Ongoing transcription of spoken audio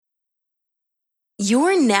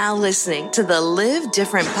You're now listening to the Live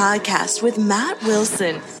Different podcast with Matt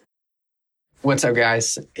Wilson. What's up,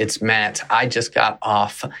 guys? It's Matt. I just got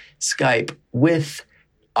off Skype with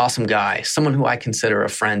awesome guy, someone who I consider a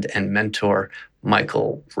friend and mentor,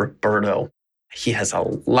 Michael Roberto. He has a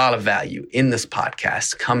lot of value in this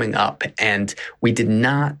podcast coming up, and we did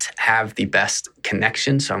not have the best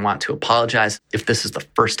connection, so I want to apologize if this is the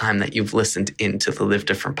first time that you've listened into the Live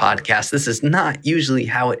Different podcast. This is not usually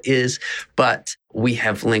how it is, but we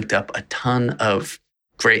have linked up a ton of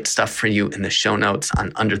great stuff for you in the show notes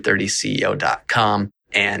on under30ceo.com.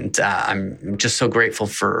 And I'm just so grateful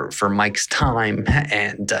for Mike's time,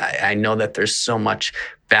 and I know that there's so much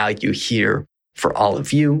value here for all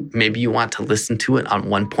of you. Maybe you want to listen to it on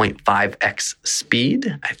 1.5x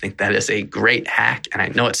speed. I think that is a great hack. And I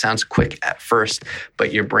know it sounds quick at first,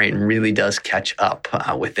 but your brain really does catch up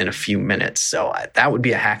within a few minutes. So that would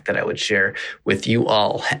be a hack that I would share with you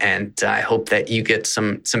all. And I hope that you get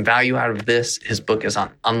some value out of this. His book is on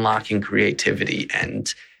unlocking creativity.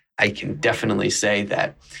 And I can definitely say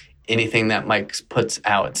that anything that Mike puts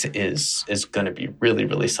out is going to be really,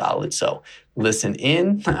 really solid. So listen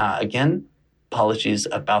in. Again, apologies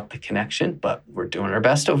about the connection, but we're doing our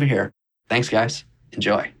best over here. Thanks, guys.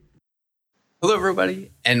 Enjoy. Hello, everybody,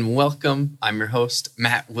 and welcome. I'm your host,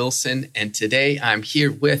 Matt Wilson, and today I'm here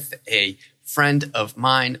with a friend of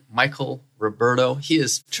mine, Michael Roberto. He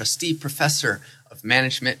is trustee professor of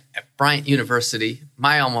management at Bryant University,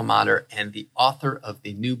 my alma mater, and the author of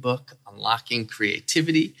the new book, Unlocking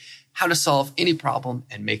Creativity: How to Solve Any Problem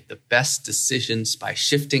and Make the Best Decisions by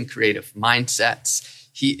Shifting Creative Mindsets.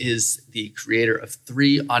 He is the creator of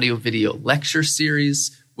 3 audio-video lecture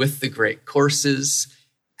series with the great courses.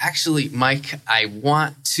 Actually, Mike, I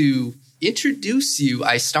want to introduce you.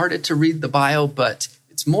 I started to read the bio, but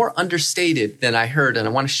it's more understated than I heard, and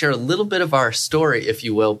I want to share a little bit of our story, if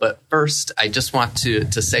you will. But first, I just want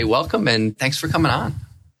to say welcome, and thanks for coming on.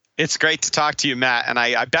 It's great to talk to you, Matt. And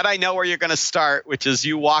I bet I know where you're going to start, which is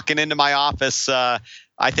you walking into my office,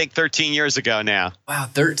 I think 13 years ago now. Wow,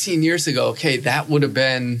 13 years ago. Okay, that would have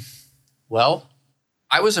been, well,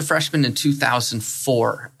 I was a freshman in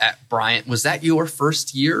 2004 at Bryant. Was that your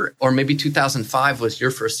first year? Or maybe 2005 was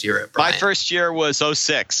your first year at Bryant? My first year was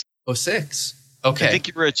 06. 06. Okay. I think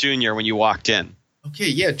you were a junior when you walked in. Okay,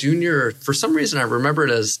 yeah, junior. For some reason, I remember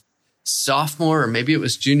it as sophomore, or maybe it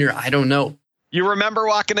was junior. I don't know. You remember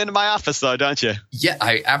walking into my office, though, don't you? Yeah,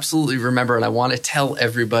 I absolutely remember. And I want to tell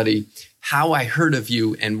everybody how I heard of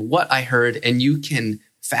you and what I heard. And you can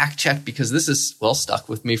fact check because this is, well, stuck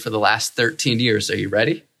with me for the last 13 years. Are you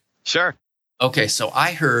ready? Sure. Okay, so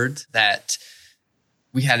I heard that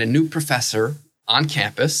we had a new professor on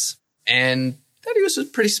campus and that he was a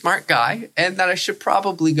pretty smart guy and that I should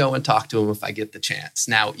probably go and talk to him if I get the chance.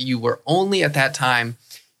 Now, you were only at that time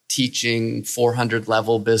teaching 400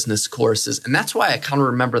 level business courses. And that's why I kind of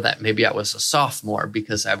remember that maybe I was a sophomore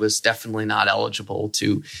because I was definitely not eligible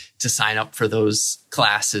to sign up for those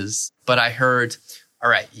classes. But I heard, all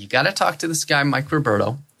right, you got to talk to this guy, Mike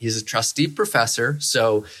Roberto. He's a trustee professor.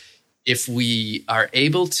 So if we are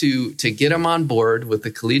able to get him on board with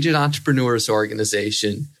the Collegiate Entrepreneurs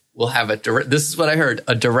Organization, we'll have this is what I heard,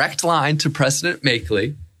 a direct line to President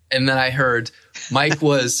Makeley. And then I heard Mike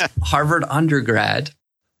was Harvard undergrad,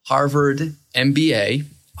 Harvard MBA,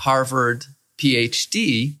 Harvard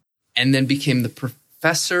PhD, and then became the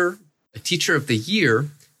professor, a teacher of the year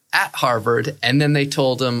at Harvard. And then they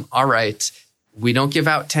told him, all right, we don't give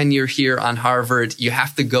out tenure here on Harvard. You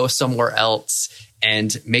have to go somewhere else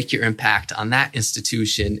and make your impact on that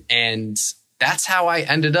institution. And that's how I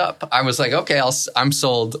ended up. I was like, okay, I'm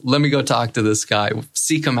sold. Let me go talk to this guy,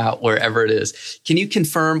 seek him out wherever it is. Can you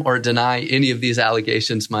confirm or deny any of these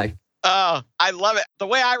allegations, Mike? Oh, I love it. The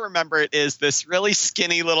way I remember it is this really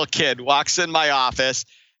skinny little kid walks in my office.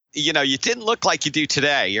 You know, you didn't look like you do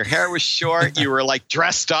today. Your hair was short. You were like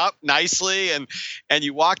dressed up nicely. And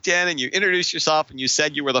you walked in and you introduced yourself and you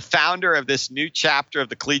said you were the founder of this new chapter of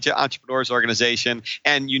the Collegiate Entrepreneurs Organization.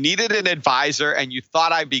 And you needed an advisor and you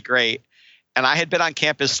thought I'd be great. And I had been on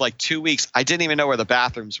campus like 2 weeks. I didn't even know where the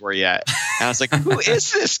bathrooms were yet. And I was like, who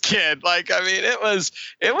is this kid? Like, I mean, it was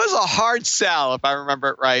a hard sell if I remember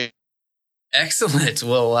it right. Excellent.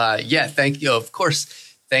 Well, yeah, thank you. Of course,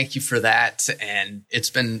 thank you for that. And it's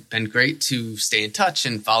been great to stay in touch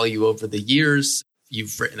and follow you over the years.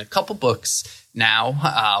 You've written a couple books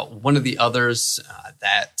now. One of the others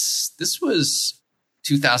this was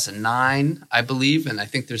 2009, I believe. And I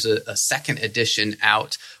think there's a second edition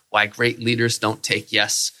out, Why Great Leaders Don't Take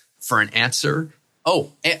Yes for an Answer.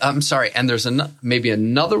 Oh, I'm sorry. And there's maybe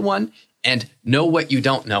another one, and Know What You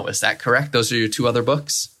Don't Know. Is that correct? Those are your 2 other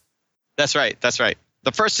books? That's right. That's right.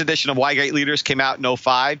 The first edition of Why Great Leaders came out in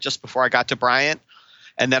 2005, just before I got to Bryant.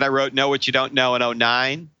 And then I wrote Know What You Don't Know in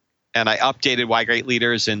 2009. And I updated Why Great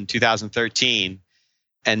Leaders in 2013.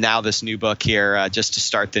 And now this new book here, just to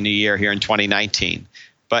start the new year here in 2019.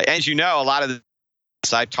 But as you know, a lot of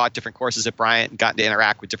this, I've taught different courses at Bryant and gotten to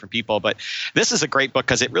interact with different people. But this is a great book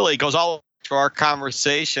because it really goes all to our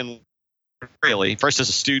conversation, really, first as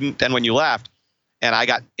a student, then when you left. And I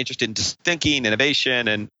got interested in thinking, innovation,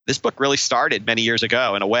 and this book really started many years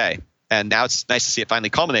ago in a way. And now it's nice to see it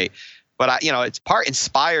finally culminate. But it's part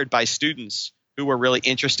inspired by students who were really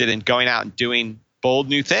interested in going out and doing bold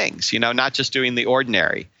new things, not just doing the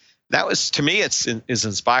ordinary. That was, to me, is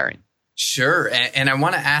inspiring. Sure. And I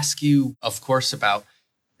want to ask you, of course, about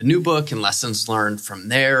the new book and lessons learned from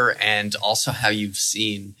there, and also how you've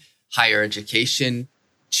seen higher education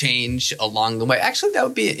change along the way. Actually, that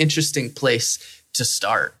would be an interesting place to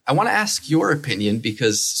start. I want to ask your opinion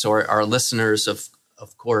because our listeners, of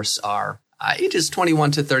course, are ages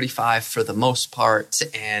 21 to 35 for the most part.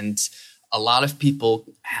 And a lot of people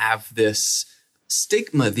have this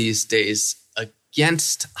stigma these days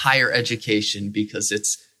against higher education because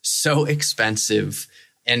it's so expensive.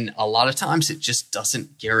 And a lot of times it just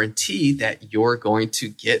doesn't guarantee that you're going to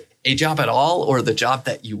get a job at all or the job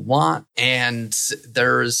that you want. And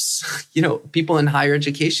there's, people in higher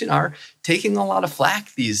education are taking a lot of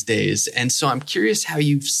flack these days. And so I'm curious how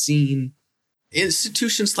you've seen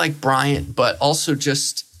institutions like Bryant, but also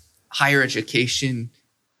just higher education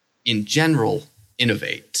in general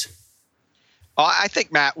innovate. I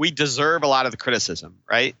think, Matt, we deserve a lot of the criticism,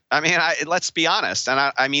 right? I mean, let's be honest. And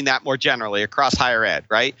I mean that more generally across higher ed,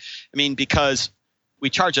 right? I mean, because we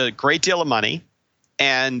charge a great deal of money.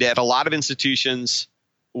 And at a lot of institutions,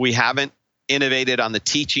 we haven't innovated on the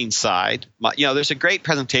teaching side. There's a great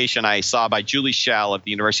presentation I saw by Julie Schell of the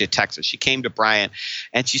University of Texas. She came to Bryant,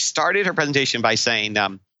 and she started her presentation by saying,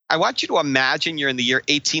 I want you to imagine you're in the year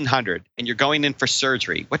 1800 and you're going in for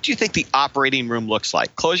surgery. What do you think the operating room looks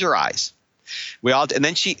like? Close your eyes. And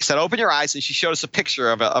then she said, open your eyes, and she showed us a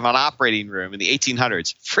picture of an operating room in the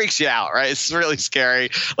 1800s. Freaks you out, right? It's really scary.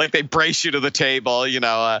 Like they brace you to the table,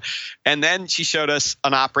 and then she showed us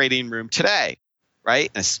an operating room today,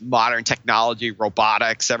 right? This modern technology,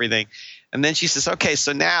 robotics, everything. And then she says, okay,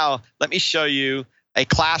 so now let me show you a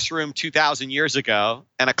classroom 2,000 years ago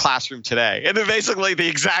and a classroom today. And they're basically the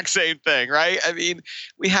exact same thing, right? I mean,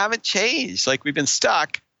 we haven't changed. Like we've been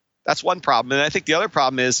stuck. That's one problem. And I think the other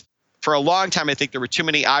problem is, for a long time, I think there were too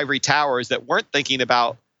many ivory towers that weren't thinking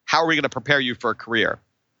about how are we going to prepare you for a career,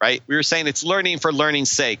 right? We were saying it's learning for learning's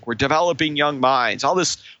sake. We're developing young minds, all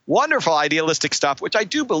this wonderful idealistic stuff, which I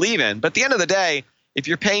do believe in. But at the end of the day, if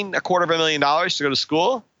you're paying $250,000 to go to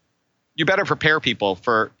school, you better prepare people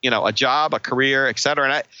for, a job, a career, et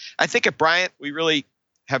cetera. And I think at Bryant, we really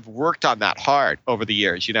have worked on that hard over the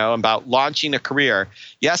years, about launching a career.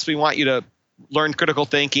 Yes, we want you to learn critical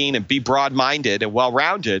thinking and be broad-minded and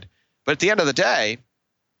well-rounded. But at the end of the day,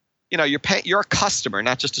 you're a customer,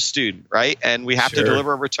 not just a student, right? And we have to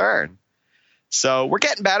deliver a return. So we're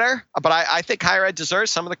getting better, but I think higher ed deserves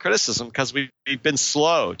some of the criticism because we've been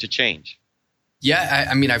slow to change. Yeah,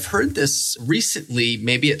 I mean, I've heard this recently.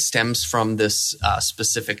 Maybe it stems from this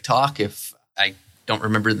specific talk. If I don't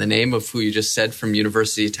remember the name of who you just said from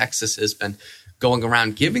University of Texas has been going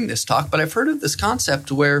around giving this talk, but I've heard of this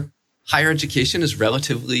concept where higher education is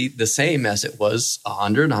relatively the same as it was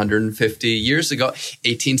 100, 150 years ago,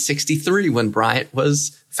 1863 when Bryant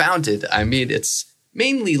was founded. I mean, it's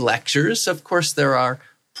mainly lectures. Of course, there are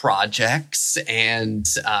projects and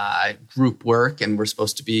group work, and we're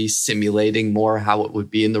supposed to be simulating more how it would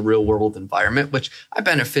be in the real world environment, which I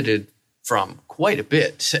benefited from quite a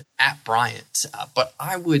bit at Bryant. But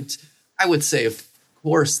I would say, of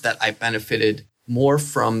course, that I benefited more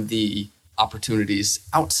from the opportunities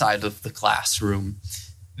outside of the classroom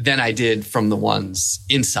than I did from the ones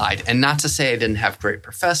inside. And not to say I didn't have great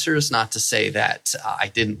professors, not to say that I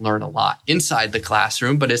didn't learn a lot inside the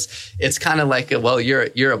classroom, but it's kind of like,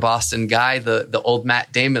 you're a Boston guy, the old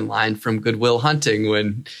Matt Damon line from Good Will Hunting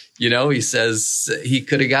when, he says he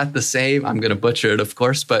could have got the same, I'm going to butcher it, of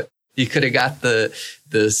course, but he could have got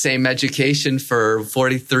the same education for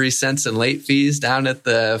 43 cents in late fees down at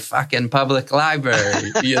the fucking public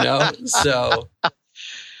library, So,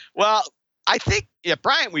 well, I think at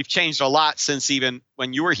Bryant, we've changed a lot since even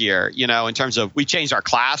when you were here, in terms of we changed our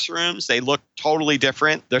classrooms. They look totally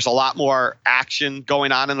different. There's a lot more action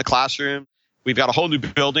going on in the classroom. We've got a whole new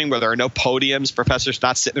building where there are no podiums. Professors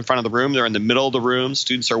not sitting in front of the room. They're in the middle of the room.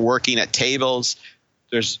 Students are working at tables.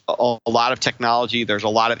 There's a lot of technology. There's a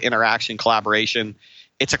lot of interaction, collaboration.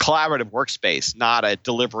 It's a collaborative workspace, not a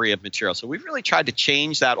delivery of material. So we've really tried to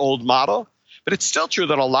change that old model. But it's still true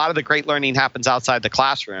that a lot of the great learning happens outside the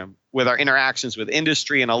classroom with our interactions with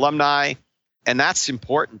industry and alumni. And that's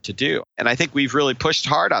important to do. And I think we've really pushed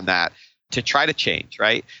hard on that to try to change,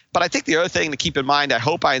 right? But I think the other thing to keep in mind, I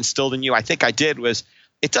hope I instilled in you, I think I did, was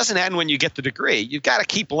it doesn't end when you get the degree. You've got to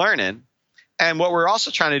keep learning. And what we're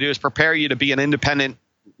also trying to do is prepare you to be an independent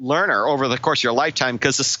learner over the course of your lifetime,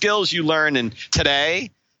 because the skills you learn in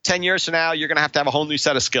today, 10 years from now, you're going to have a whole new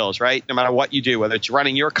set of skills, right? No matter what you do, whether it's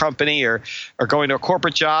running your company or going to a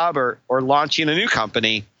corporate job or launching a new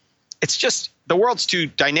company. It's just the world's too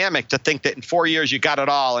dynamic to think that in 4 years you got it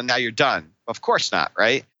all and now you're done. Of course not,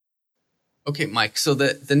 right? Okay, Mike. So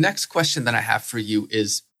the next question that I have for you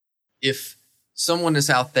is, if someone is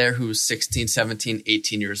out there who's 16, 17,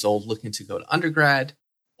 18 years old looking to go to undergrad,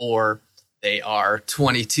 or they are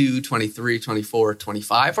 22, 23, 24,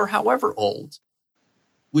 25, or however old,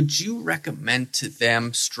 would you recommend to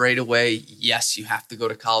them straight away, yes, you have to go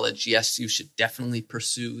to college. Yes, you should definitely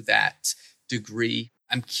pursue that degree?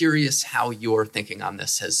 I'm curious how your thinking on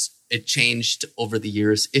this has it changed over the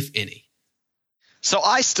years, if any. So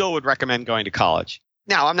I still would recommend going to college.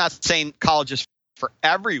 Now, I'm not saying college is for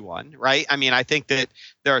everyone, right? I mean, I think that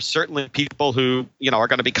there are certainly people who, are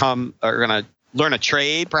going to learn a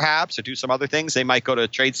trade perhaps, or do some other things. They might go to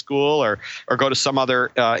trade school or go to some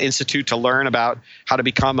other institute to learn about how to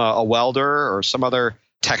become a welder or some other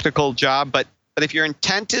technical job. But if your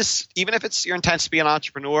intent is, even if it's your intent to be an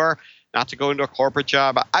entrepreneur, not to go into a corporate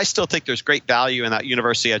job, I still think there's great value in that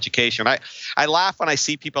university education. I laugh when I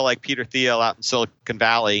see people like Peter Thiel out in Silicon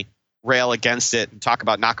Valley rail against it and talk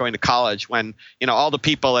about not going to college when, all the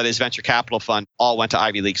people at his venture capital fund all went to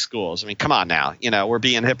Ivy League schools. I mean, come on now, we're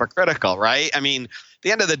being hypocritical, right? I mean, at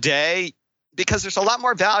the end of the day, because there's a lot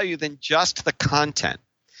more value than just the content.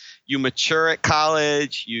 You mature at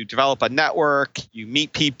college, you develop a network, you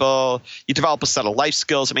meet people, you develop a set of life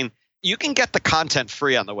skills. I mean, you can get the content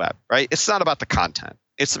free on the web, right? It's not about the content.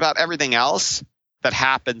 It's about everything else that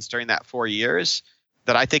happens during that 4 years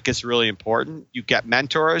that I think is really important. You get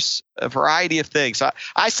mentors, a variety of things. So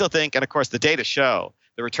I still think, and of course the data show,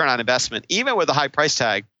 the return on investment, even with a high price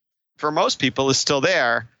tag, for most people is still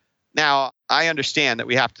there. Now, I understand that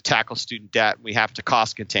we have to tackle student debt. We have to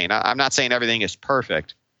cost contain. I'm not saying everything is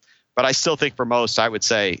perfect, but I still think for most, I would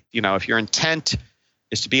say, if your intent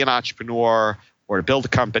is to be an entrepreneur or to build a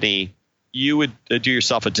company, you would do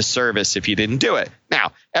yourself a disservice if you didn't do it.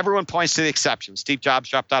 Now, everyone points to the exceptions. Steve Jobs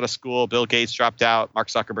dropped out of school. Bill Gates dropped out. Mark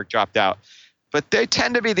Zuckerberg dropped out. But they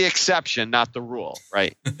tend to be the exception, not the rule,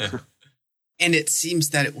 right? And it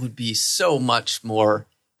seems that it would be so much more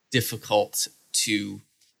difficult to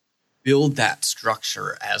build that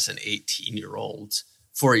structure as an 18-year-old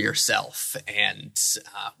for yourself. And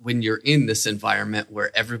when you're in this environment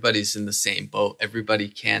where everybody's in the same boat, everybody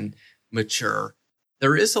can mature,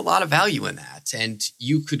 there is a lot of value in that. And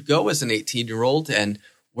you could go as an 18-year-old and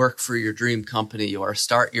work for your dream company or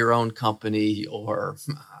start your own company or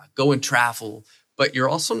go and travel. But you're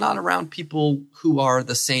also not around people who are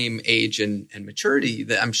the same age and maturity.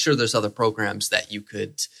 I'm sure there's other programs that you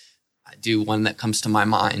could do. One that comes to my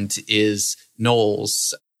mind is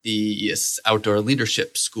Knowles, the outdoor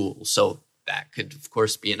leadership school. So that could, of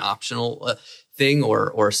course, be an optional thing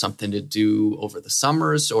or something to do over the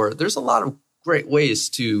summers. Or there's a lot of great ways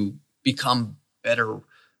to become better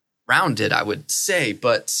rounded, I would say.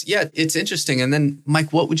 But yeah, it's interesting. And then,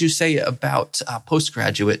 Mike, what would you say about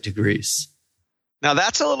postgraduate degrees? Now,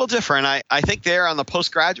 that's a little different. I think there on the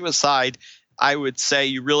postgraduate side, I would say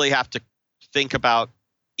you really have to think about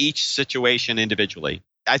each situation individually.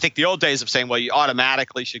 I think the old days of saying, well, you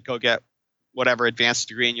automatically should go get whatever advanced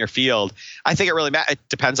degree in your field. I think it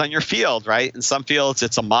depends on your field, right? In some fields,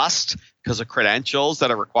 it's a must because of credentials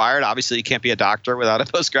that are required. Obviously, you can't be a doctor without a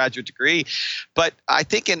postgraduate degree. But I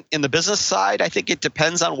think in the business side, I think it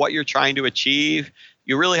depends on what you're trying to achieve.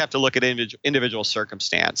 You really have to look at individual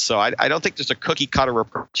circumstance. So I don't think there's a cookie cutter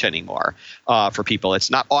approach anymore for people.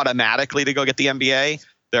 It's not automatically to go get the MBA.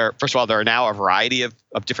 First of all, there are now a variety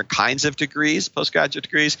of different kinds of degrees, postgraduate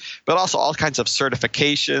degrees, but also all kinds of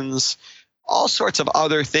certifications, all sorts of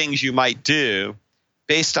other things you might do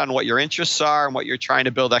based on what your interests are and what you're trying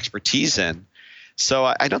to build expertise in. So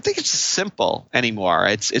I don't think it's simple anymore.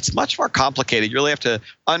 It's much more complicated. You really have to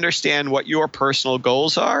understand what your personal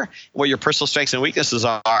goals are, what your personal strengths and weaknesses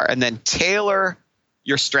are, and then tailor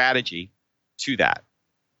your strategy to that.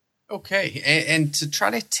 Okay. And to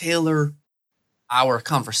try to tailor our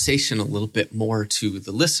conversation a little bit more to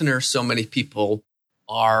the listener, so many people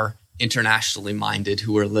are internationally minded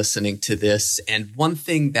who are listening to this. And one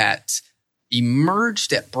thing that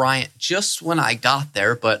emerged at Bryant just when I got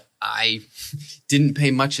there, but I didn't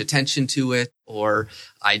pay much attention to it, or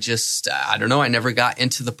I don't know, I never got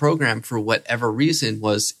into the program for whatever reason,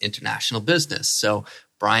 was international business. So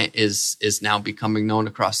Bryant is now becoming known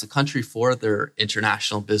across the country for their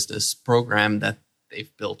international business program that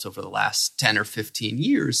they've built over the last 10 or 15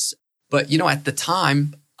 years. But, at the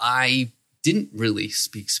time, I didn't really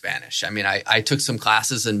speak Spanish. I mean, I took some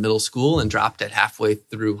classes in middle school and dropped it halfway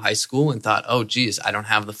through high school and thought, oh, geez, I don't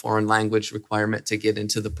have the foreign language requirement to get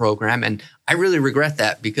into the program. And I really regret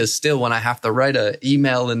that, because still when I have to write an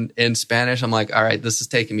email in Spanish, I'm like, all right, this is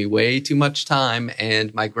taking me way too much time.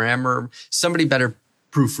 And my grammar, somebody better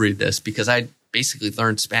proofread this, because I basically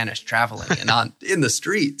learned Spanish traveling and in the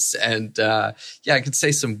streets. And I could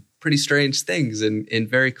say some pretty strange things in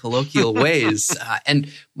very colloquial ways.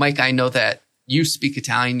 And Mike, I know that you speak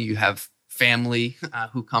Italian. You have family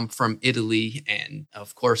who come from Italy. And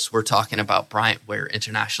of course, we're talking about Bryant, where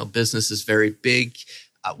international business is very big.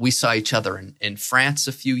 We saw each other in France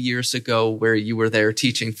a few years ago, where you were there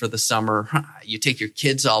teaching for the summer. You take your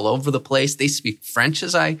kids all over the place. They speak French,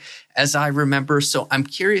 as I remember. So I'm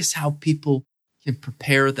curious how people can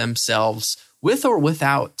prepare themselves with or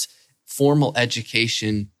without formal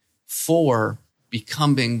education for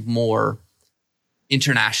becoming more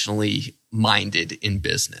internationally minded in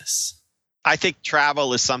business. I think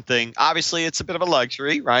travel is something, obviously it's a bit of a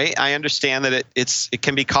luxury, right? I understand that it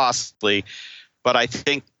can be costly, but I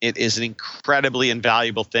think it is an incredibly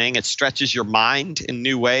invaluable thing. It stretches your mind in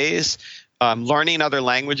new ways. Learning other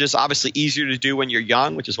languages, obviously easier to do when you're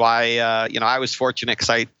young, which is why, I was fortunate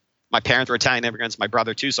because my parents were Italian immigrants, my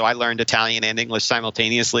brother too, so I learned Italian and English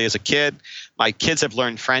simultaneously as a kid. My kids have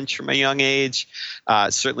learned French from a young age.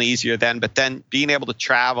 Certainly easier then, but then being able to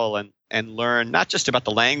travel and learn not just about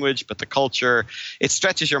the language, but the culture, it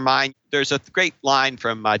stretches your mind. There's a great line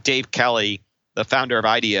from Dave Kelly, the founder of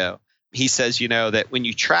IDEO. He says, that when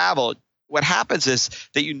you travel, what happens is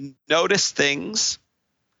that you notice things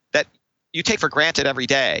that you take for granted every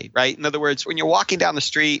day, right? In other words, when you're walking down the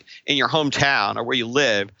street in your hometown or where you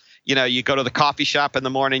live, you go to the coffee shop in the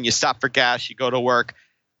morning, you stop for gas, you go to work.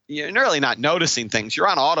 You're really not noticing things. You're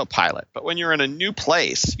on autopilot. But when you're in a new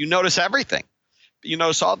place, you notice everything. You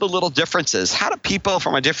notice all the little differences. How do people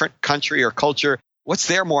from a different country or culture, what's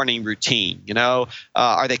their morning routine?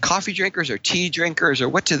 Are they coffee drinkers or tea drinkers, or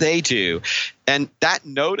what do they do? And that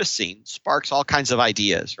noticing sparks all kinds of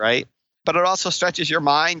ideas, right? But it also stretches your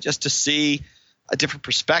mind just to see a different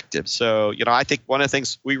perspective. So, I think one of the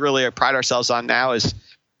things we really pride ourselves on now is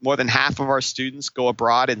more than half of our students go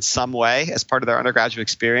abroad in some way as part of their undergraduate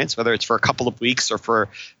experience, whether it's for a couple of weeks or for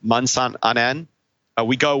months on end.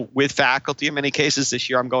 We go with faculty in many cases. This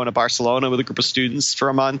year I'm going to Barcelona with a group of students for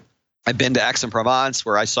a month. I've been to Aix-en-Provence,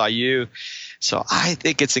 where I saw you. So I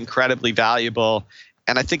think it's incredibly valuable.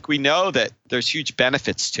 And I think we know that there's huge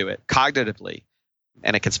benefits to it cognitively,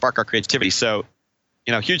 and it can spark our creativity. So,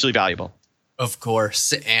 hugely valuable. Of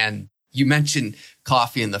course. And you mentioned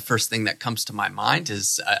coffee, and the first thing that comes to my mind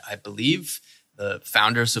is I believe the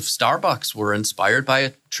founders of Starbucks were inspired by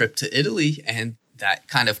a trip to Italy, and that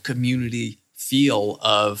kind of community feel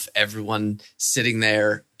of everyone sitting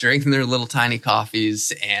there drinking their little tiny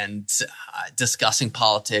coffees and discussing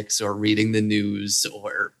politics or reading the news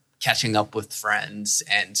or catching up with friends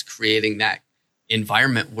and creating that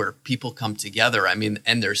environment where people come together. I mean,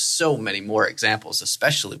 and there's so many more examples,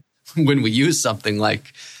 especially when we use something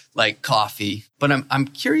like coffee. But I'm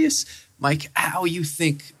curious, Mike, how you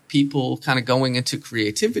think people kind of going into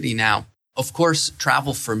creativity now. Of course,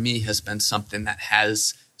 travel for me has been something that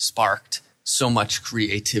has sparked so much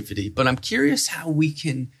creativity, but I'm curious how we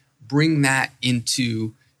can bring that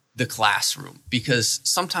into the classroom, because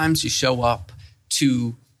sometimes you show up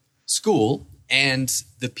to school and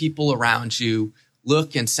the people around you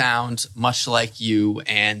look and sound much like you,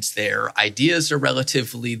 and their ideas are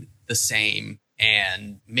relatively the same.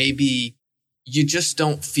 And maybe you just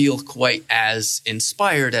don't feel quite as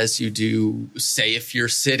inspired as you do, say, if you're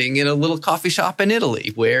sitting in a little coffee shop in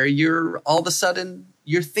Italy, where you're all of a sudden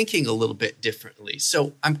you're thinking a little bit differently.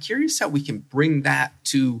 So I'm curious how we can bring that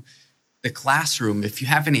to the classroom, if you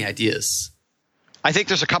have any ideas. I think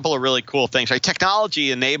there's a couple of really cool things. Right?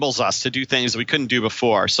 Technology enables us to do things we couldn't do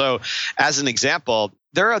before. So as an example,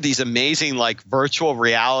 there are these amazing virtual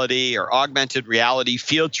reality or augmented reality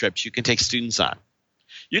field trips you can take students on.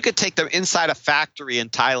 You could take them inside a factory in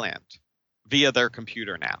Thailand via their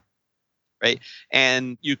computer now, right?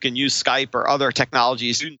 And you can use Skype or other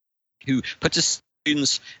technologies who put the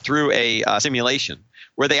students through a simulation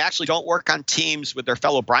where they actually don't work on teams with their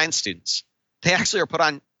fellow Bryant students. They actually are put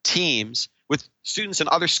on teams with students in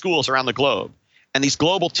other schools around the globe. And these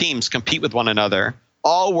global teams compete with one another,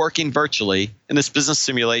 all working virtually in this business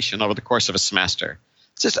simulation over the course of a semester.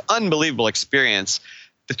 It's just an unbelievable experience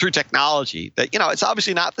through technology that, it's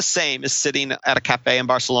obviously not the same as sitting at a cafe in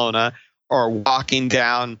Barcelona or walking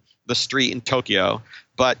down the street in Tokyo,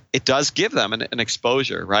 but it does give them an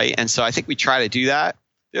exposure, right? And so I think we try to do that.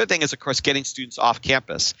 The other thing is, of course, getting students off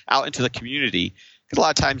campus, out into the community. Because a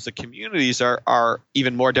lot of times the communities are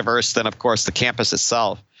even more diverse than, of course, the campus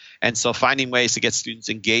itself. And so finding ways to get students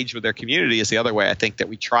engaged with their community is the other way I think that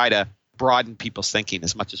we try to broaden people's thinking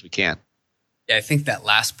as much as we can. Yeah, I think that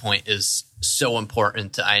last point is so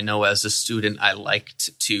important. I know as a student, I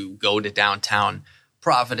liked to go to downtown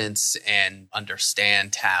Providence and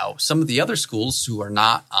understand how some of the other schools who are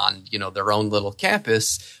not on, their own little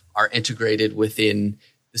campus are integrated within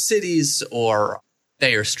the cities. Or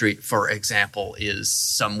Thayer Street, for example, is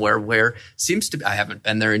somewhere where seems to be, I haven't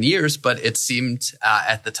been there in years, but it seemed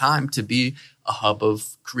at the time to be a hub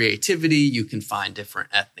of creativity. You can find different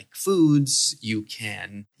ethnic foods. You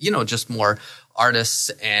can, just more artists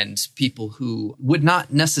and people who would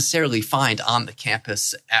not necessarily find on the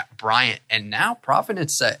campus at Bryant. And now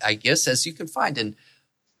Providence, I guess, as you can find in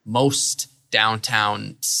most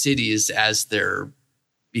downtown cities as they're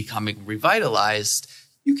becoming revitalized,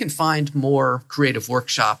 you can find more creative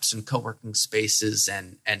workshops and co-working spaces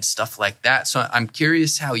and stuff like that. So I'm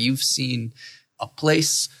curious how you've seen a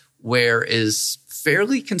place where is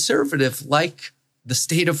fairly conservative, like the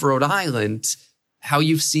state of Rhode Island, how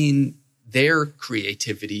you've seen their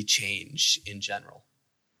creativity change in general.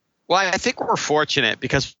 Well, I think we're fortunate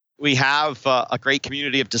because we have a great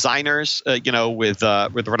community of designers, with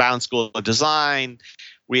Rhode Island School of Design.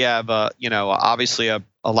 We have, obviously a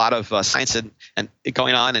lot of science and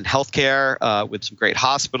going on in healthcare with some great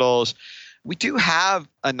hospitals. We do have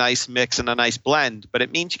a nice mix and a nice blend, but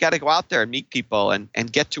it means you got to go out there and meet people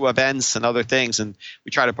and get to events and other things. And we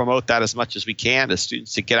try to promote that as much as we can as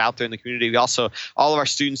students to get out there in the community. We also, all of our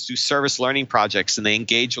students do service learning projects and they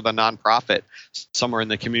engage with a nonprofit somewhere in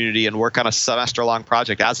the community and work on a semester-long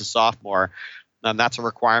project as a sophomore. That's a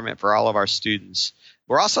requirement for all of our students.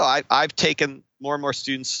 We're also, I've taken more and more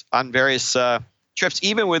students on various trips,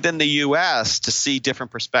 even within the U.S., to see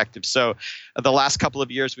different perspectives. So the last couple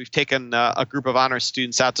of years, we've taken a group of honors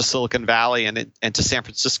students out to Silicon Valley and to San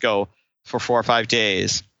Francisco for 4 or 5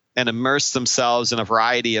 days and immersed themselves in a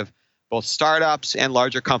variety of both startups and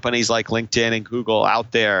larger companies like LinkedIn and Google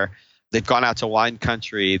out there. They've gone out to wine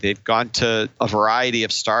country. They've gone to a variety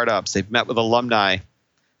of startups. They've met with alumni.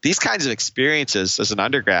 These kinds of experiences as an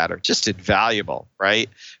undergrad are just invaluable, right?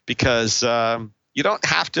 Because you don't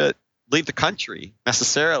have to leave the country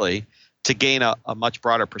necessarily to gain a much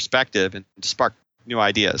broader perspective and to spark new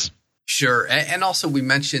ideas. Sure. And also we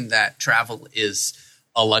mentioned that travel is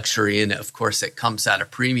a luxury and of course it comes at a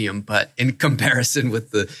premium, but in comparison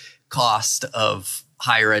with the cost of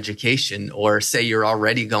higher education, or say you're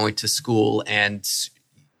already going to school and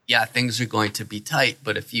things are going to be tight,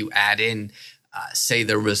 but if you add in, say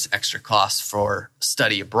there was extra costs for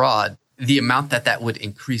study abroad, the amount that would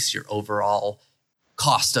increase your overall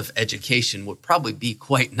cost of education would probably be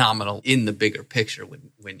quite nominal in the bigger picture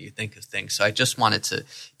when you think of things. So I just wanted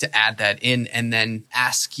to add that in and then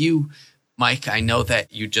ask you, Mike, I know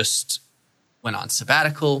that you just went on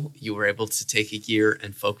sabbatical. You were able to take a year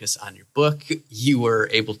and focus on your book. You were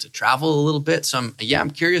able to travel a little bit. So I'm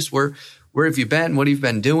curious, where have you been? What have you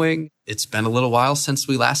been doing? It's been a little while since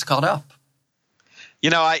we last caught up.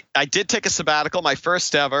 I did take a sabbatical, my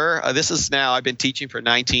first ever. This is now, I've been teaching for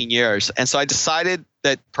 19 years. And so I decided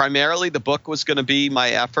that primarily the book was going to be my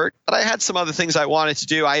effort. But I had some other things I wanted to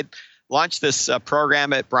do. I had launched this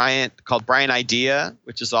program at Bryant called Bryant Idea,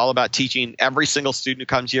 which is all about teaching every single student who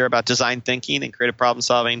comes here about design thinking and creative problem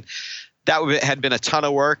solving. That had been a ton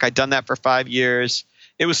of work. I'd done that for 5 years.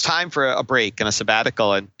 It was time for a break and a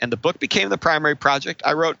sabbatical. And the book became the primary project.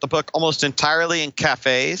 I wrote the book almost entirely in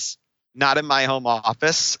cafes, not in my home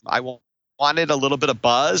office. I wanted a little bit of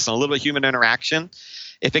buzz and a little bit of human interaction.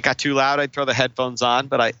 If it got too loud, I'd throw the headphones on,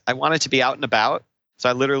 but I wanted to be out and about. So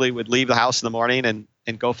I literally would leave the house in the morning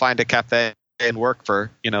and go find a cafe and work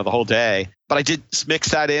for, the whole day. But I did mix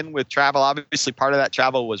that in with travel. Obviously, part of that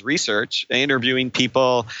travel was research, interviewing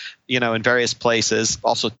people, in various places,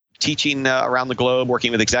 also teaching around the globe,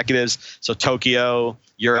 working with executives. So Tokyo,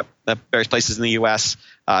 Europe, various places in the US.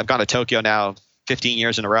 I've gone to Tokyo now 15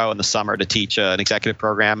 years in a row in the summer to teach an executive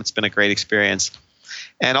program. It's been a great experience.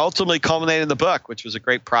 And ultimately culminated in the book, which was a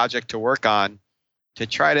great project to work on to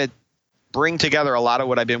try to bring together a lot of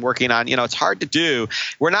what I've been working on. It's hard to do.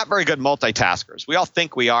 We're not very good multitaskers. We all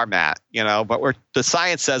think we are, Matt, but the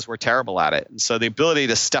science says we're terrible at it. And so the ability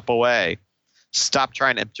to step away stop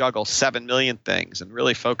trying to juggle 7 million things and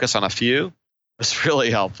really focus on a few was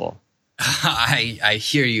really helpful. I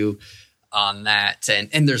hear you on that.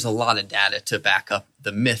 And there's a lot of data to back up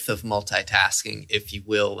the myth of multitasking, if you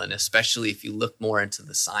will. And especially if you look more into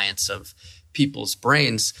the science of people's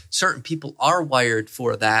brains, certain people are wired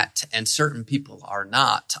for that and certain people are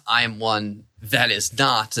not. I am one that is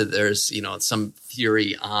not. There's, some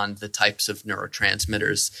theory on the types of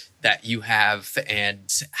neurotransmitters that you have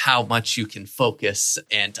and how much you can focus.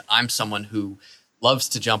 And I'm someone who loves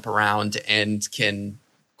to jump around and can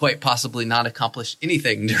quite possibly not accomplish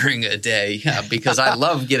anything during a day because I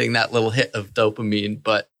love getting that little hit of dopamine.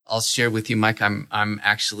 But I'll share with you, Mike, I'm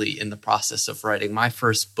actually in the process of writing my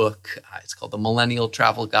first book. It's called the Millennial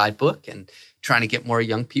Travel Guidebook, and trying to get more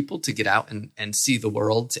young people to get out and see the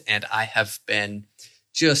world. And I have been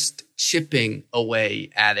just chipping away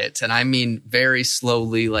at it. And I mean very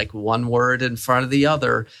slowly, like one word in front of the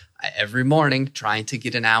other, every morning, trying to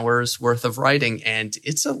get an hour's worth of writing. And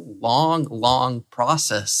it's a long, long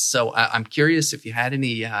process. So I'm curious if you had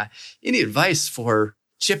any advice for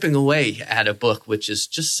chipping away at a book, which is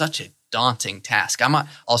just such a daunting task.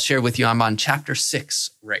 I'll share with you, I'm on chapter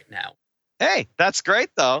 6 right now. Hey, that's great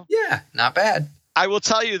though. Yeah, not bad. I will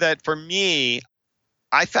tell you that for me,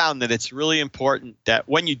 I found that it's really important that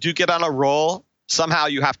when you do get on a roll, somehow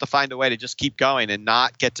you have to find a way to just keep going and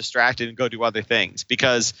not get distracted and go do other things.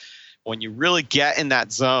 Because when you really get in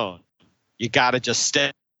that zone, you got to just stay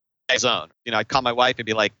in the zone. I'd call my wife and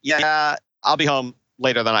be like, yeah, I'll be home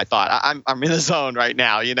later than I thought. I'm in the zone right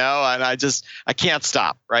now, and I can't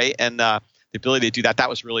stop, right? And the ability to do that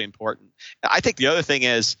was really important. I think the other thing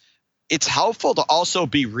is it's helpful to also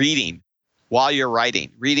be reading while you're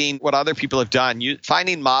writing, reading what other people have done,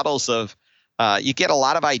 finding models of, you get a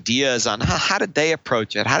lot of ideas on how did they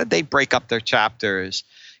approach it? How did they break up their chapters?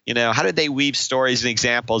 How did they weave stories and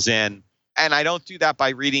examples in? And I don't do that by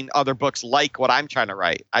reading other books like what I'm trying to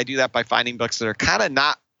write. I do that by finding books that are kind of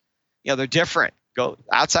not, they're different. Go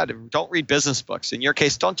outside. Don't read business books. In your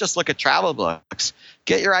case, don't just look at travel books.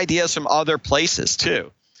 Get your ideas from other places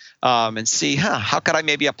too, and see, how could I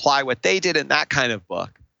maybe apply what they did in that kind of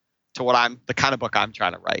book to the kind of book I'm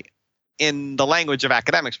trying to write. In the language of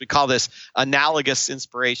academics, we call this analogous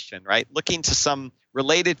inspiration, right? Looking to some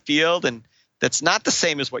related field and that's not the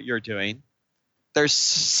same as what you're doing. There's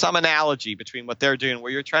some analogy between what they're doing and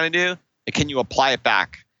what you're trying to do, and can you apply it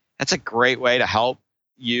back? That's a great way to help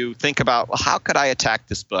you think about, well, how could I attack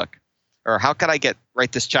this book? Or how could I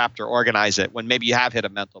write this chapter, organize it when maybe you have hit a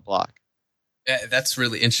mental block? That's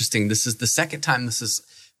really interesting. This is the second time this has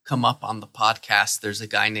come up on the podcast. There's a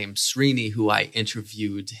guy named Srini who I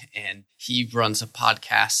interviewed, and he runs a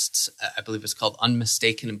podcast. I believe it's called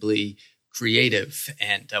Unmistakably Creative.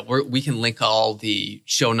 And we can link all the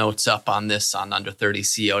show notes up on this on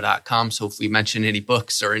under30co.com. So if we mention any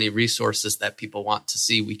books or any resources that people want to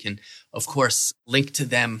see, we can, of course, link to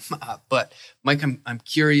them. But Mike, I'm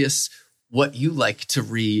curious what you like to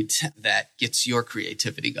read that gets your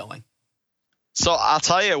creativity going. So I'll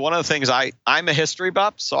tell you, one of the things I'm a history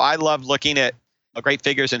buff, so I love looking at great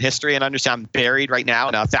figures in history and understand I'm buried right now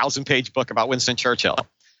in a 1,000-page book about Winston Churchill.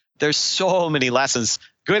 There's so many lessons,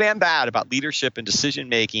 good and bad, about leadership and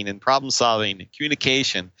decision-making and problem-solving and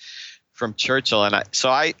communication from Churchill. And so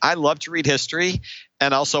I love to read history.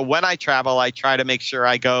 And also when I travel, I try to make sure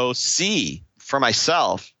I go see for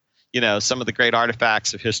myself, some of the great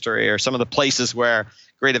artifacts of history or some of the places where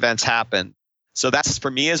great events happen. So that's, for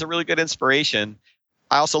me, is a really good inspiration.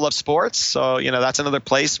 I also love sports. So, that's another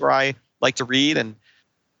place where I like to read.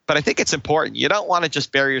 But I think it's important. You don't want to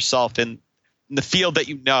just bury yourself in the field that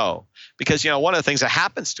because, one of the things that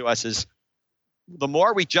happens to us is the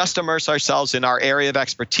more we just immerse ourselves in our area of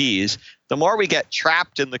expertise, the more we get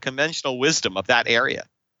trapped in the conventional wisdom of that area.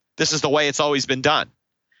 This is the way it's always been done.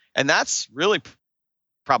 And that's really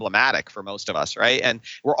problematic for most of us, right? And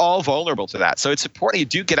we're all vulnerable to that. So it's important you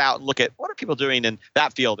do get out and look at what are people doing in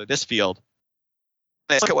that field or this field.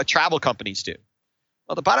 And look at what travel companies do.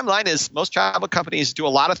 Well, the bottom line is most travel companies do a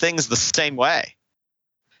lot of things the same way.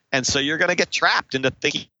 And so you're going to get trapped into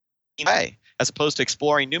thinking way as opposed to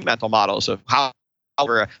exploring new mental models of how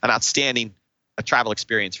we're an outstanding travel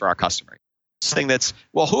experience for our customer. Something that's,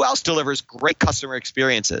 well, who else delivers great customer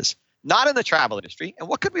experiences? Not in the travel industry. And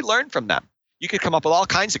what could we learn from them? You could come up with all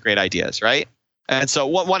kinds of great ideas, right? And so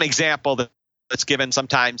one example that's given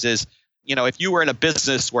sometimes is, if you were in a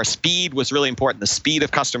business where speed was really important, the speed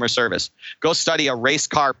of customer service, go study a race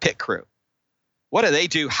car pit crew. What do they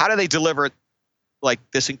do? How do they deliver like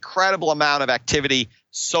this incredible amount of activity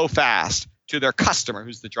so fast to their customer,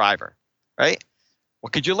 who's the driver, right?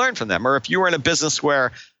 What could you learn from them? Or if you were in a business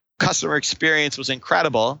where customer experience was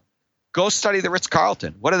incredible, Go study the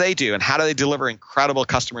Ritz-Carlton. What do they do? And how do they deliver incredible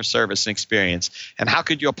customer service and experience? And how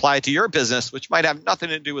could you apply it to your business, which might have nothing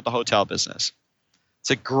to do with the hotel business? It's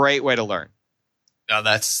a great way to learn. No,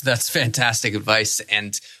 that's fantastic advice.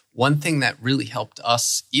 And one thing that really helped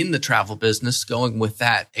us in the travel business, going with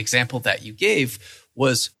that example that you gave,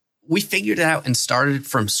 was we figured it out and started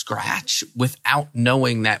from scratch without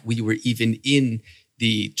knowing that we were even in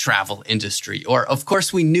the travel industry. Or, of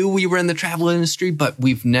course, we knew we were in the travel industry, but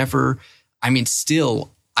we've never,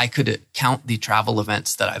 still, I could count the travel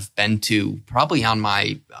events that I've been to probably on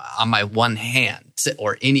my one hand,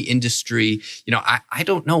 or any industry. I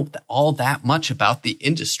don't know all that much about the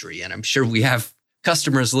industry. And I'm sure we have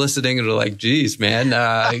customers listening and are like, geez, man,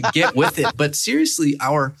 get with it. But seriously,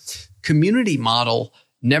 our community model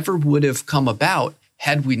never would have come about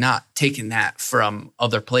had we not taken that from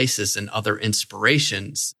other places and other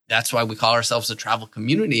inspirations. That's why we call ourselves a travel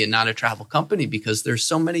community and not a travel company, because there's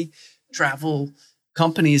so many travel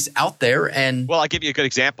companies out there. And well, I'll give you a good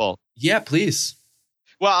example. Yeah, please.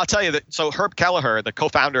 Well, I'll tell you that. So Herb Kelleher, the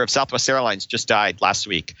co-founder of Southwest Airlines, just died last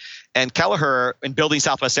week. And Kelleher, in building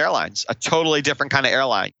Southwest Airlines, a totally different kind of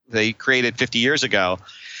airline they created 50 years ago,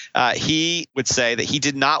 he would say that he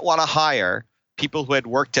did not want to hire people who had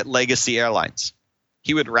worked at legacy airlines.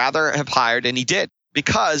 He would rather have hired, and he did,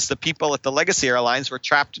 because the people at the legacy airlines were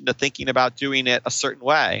trapped into thinking about doing it a certain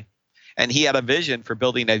way. And he had a vision for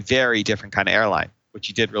building a very different kind of airline, which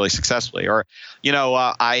he did really successfully. Or,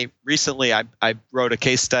 I recently wrote a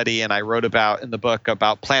case study, and I wrote about in the book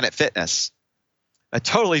about Planet Fitness, a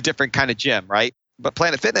totally different kind of gym, right? But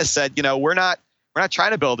Planet Fitness said, we're not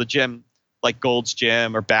trying to build a gym like Gold's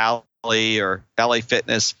Gym or Bally or LA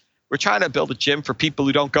Fitness. We're trying to build a gym for people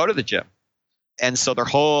who don't go to the gym. And so their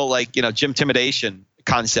whole gym intimidation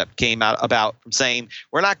concept came about from saying,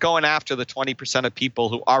 we're not going after the 20% of people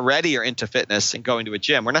who already are into fitness and going to a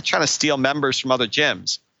gym. We're not trying to steal members from other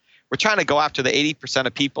gyms. We're trying to go after the 80%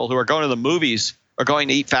 of people who are going to the movies or going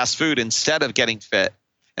to eat fast food instead of getting fit.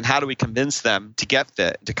 And how do we convince them to get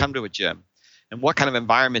fit, to come to a gym? And what kind of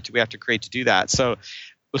environment do we have to create to do that? So it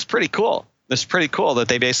was pretty cool. It's pretty cool that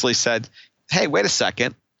they basically said, hey, wait a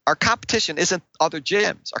second. Our competition isn't other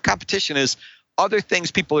gyms. Our competition is other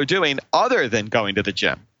things people are doing other than going to the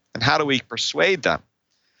gym. And how do we persuade them?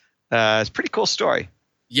 It's a pretty cool story.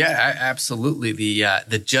 Yeah, absolutely.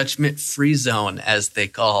 The judgment-free zone, as they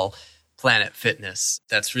call Planet Fitness.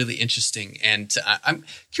 That's really interesting. And I'm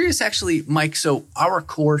curious, actually, Mike, so our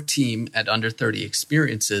core team at Under 30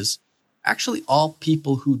 Experiences, actually all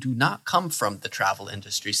people who do not come from the travel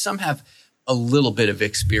industry. Some have a little bit of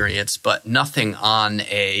experience, but nothing on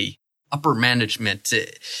a upper management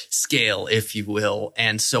scale, if you will.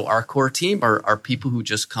 And so our core team are people who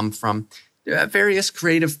just come from various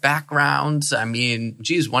creative backgrounds.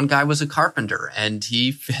 One guy was a carpenter, and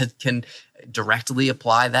he can directly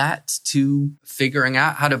apply that to figuring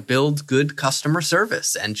out how to build good customer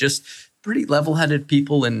service, and just pretty level-headed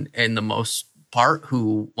people in the most part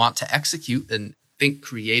who want to execute and think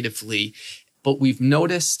creatively. But we've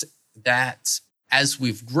noticed that as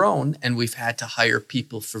we've grown and we've had to hire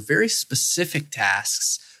people for very specific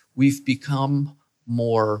tasks, we've become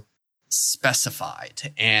more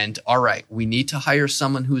specified. And all right, we need to hire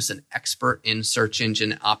someone who's an expert in search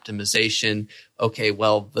engine optimization. Okay,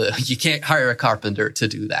 well, you can't hire a carpenter to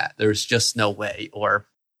do that. There's just no way. Or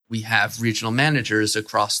we have regional managers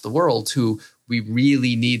across the world who we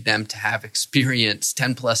really need them to have experience,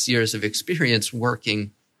 10 plus years of experience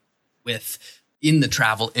working in the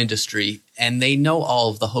travel industry, and they know all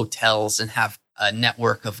of the hotels and have a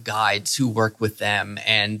network of guides who work with them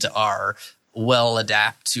and are well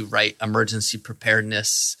adapted to write emergency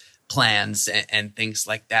preparedness plans and things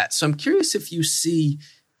like that. So I'm curious if you see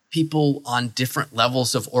people on different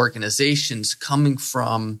levels of organizations coming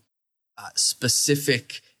from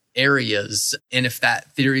specific areas, and if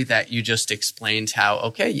that theory that you just explained, how,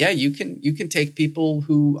 okay, yeah, you can take people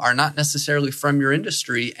who are not necessarily from your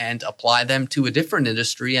industry and apply them to a different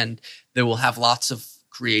industry, and they will have lots of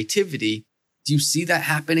creativity. Do you see that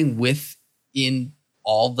happening within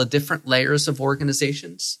all the different layers of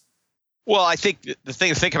organizations? Well, I think the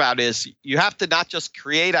thing to think about is you have to not just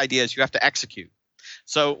create ideas, you have to execute.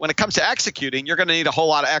 So when it comes to executing, you're going to need a whole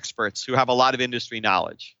lot of experts who have a lot of industry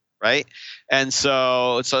knowledge. Right. And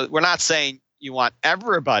so we're not saying you want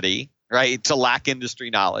everybody, right, to lack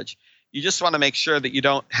industry knowledge. You just want to make sure that you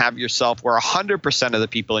don't have yourself where 100% of the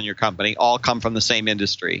people in your company all come from the same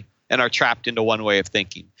industry and are trapped into one way of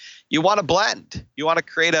thinking. You want to blend. You want to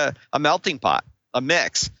create a melting pot, a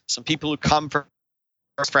mix. Some people who come from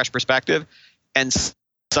a fresh perspective and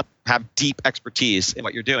some have deep expertise in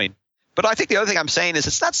what you're doing. But I think the other thing I'm saying is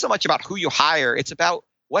it's not so much about who you hire. It's about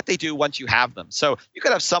what they do once you have them. So you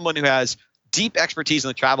could have someone who has deep expertise in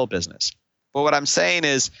the travel business. But what I'm saying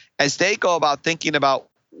is, as they go about thinking about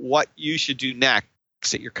what you should do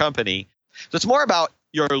next at your company, so it's more about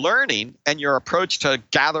your learning and your approach to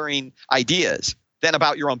gathering ideas than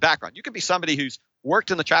about your own background. You could be somebody who's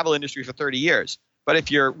worked in the travel industry for 30 years. But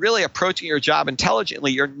if you're really approaching your job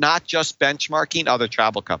intelligently, you're not just benchmarking other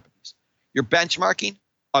travel companies. You're benchmarking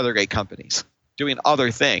other great companies doing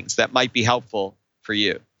other things that might be helpful for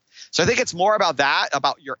you. So I think it's more about that,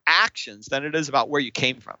 about your actions, than it is about where you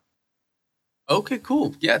came from. Okay,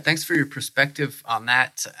 cool. Yeah, thanks for your perspective on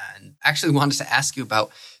that. And actually wanted to ask you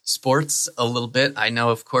about sports a little bit. I know,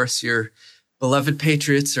 of course, your beloved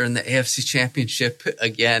Patriots are in the AFC Championship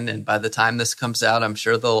again. And by the time this comes out, I'm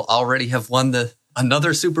sure they'll already have won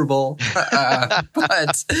another Super Bowl.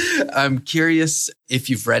 But I'm curious if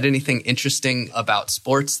you've read anything interesting about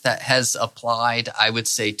sports that has applied. I would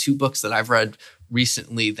say 2 books that I've read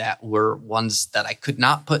recently that were ones that I could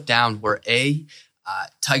not put down were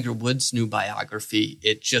Tiger Woods' new biography.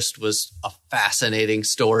 It just was a fascinating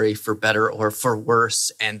story, for better or for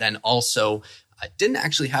worse. And then also, it didn't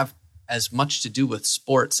actually have as much to do with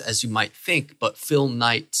sports as you might think, but Phil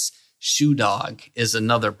Knight's Shoe Dog is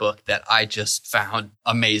another book that I just found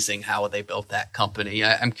amazing how they built that company.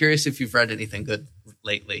 I'm curious if you've read anything good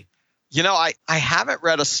lately. You know, I haven't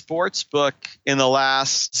read a sports book in the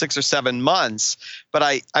last 6 or 7 months, but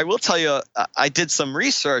I will tell you, I did some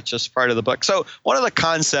research as part of the book. So one of the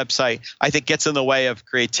concepts I think gets in the way of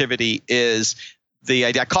creativity is the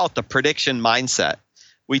idea, I call it the prediction mindset.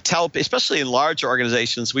 We tell, especially in large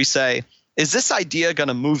organizations, we say, is this idea going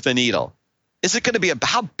to move the needle? Is it going to be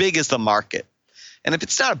how big is the market? And if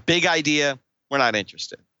it's not a big idea, we're not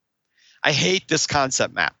interested. I hate this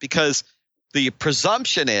concept, Matt, because the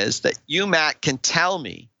presumption is that you, Matt, can tell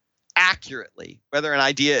me accurately whether an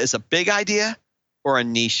idea is a big idea or a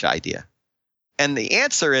niche idea. And the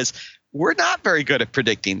answer is we're not very good at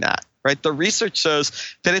predicting that, right? The research shows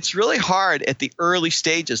that it's really hard at the early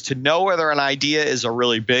stages to know whether an idea is a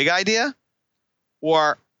really big idea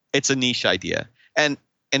or it's a niche idea. And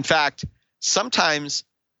in fact, sometimes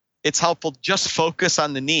it's helpful to just focus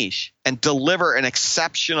on the niche and deliver an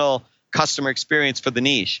exceptional customer experience for the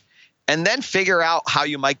niche, and then figure out how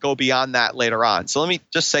you might go beyond that later on. So let me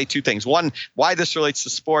just say 2 things. One, why this relates to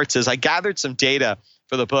sports is I gathered some data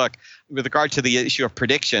for the book with regard to the issue of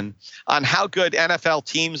prediction on how good NFL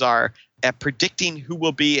teams are at predicting who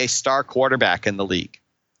will be a star quarterback in the league.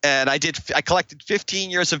 And I collected 15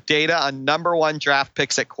 years of data on number 1 draft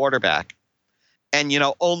picks at quarterback. And,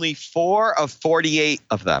 only 4 of 48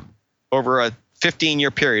 of them over a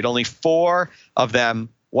 15-year period, only 4 of them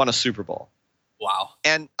won a Super Bowl. Wow.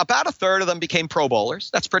 And about a third of them became Pro Bowlers.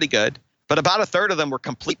 That's pretty good. But about a third of them were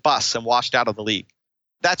complete busts and washed out of the league.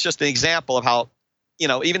 That's just an example of how,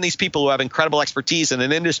 even these people who have incredible expertise in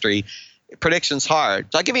an industry, prediction's hard.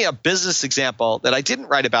 So I'll give you a business example that I didn't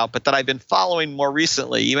write about, but that I've been following more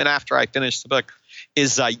recently, even after I finished the book,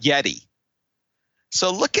 is Yeti.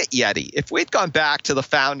 So look at Yeti. If we'd gone back to the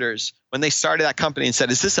founders when they started that company and said,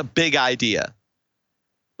 is this a big idea?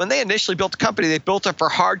 When they initially built the company, they built it for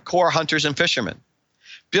hardcore hunters and fishermen,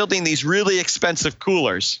 building these really expensive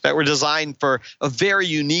coolers that were designed for a very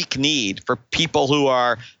unique need for people who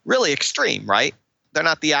are really extreme, right? They're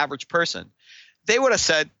not the average person. They would have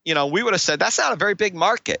said, we would have said, that's not a very big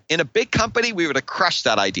market. In a big company, we would have crushed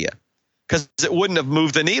that idea because it wouldn't have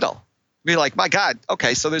moved the needle. We'd be like, my God,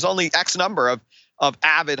 okay, so there's only X number of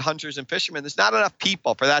avid hunters and fishermen. There's not enough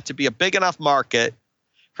people for that to be a big enough market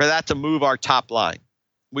for that to move our top line.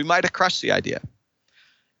 We might have crushed the idea.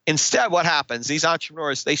 Instead, what happens? These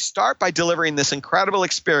entrepreneurs, they start by delivering this incredible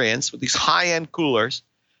experience with these high-end coolers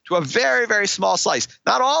to a very, very small slice.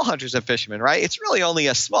 Not all hunters and fishermen, right? It's really only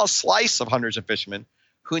a small slice of hunters and fishermen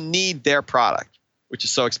who need their product, which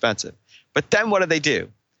is so expensive. But then what do?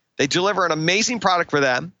 They deliver an amazing product for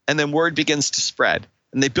them, and then word begins to spread,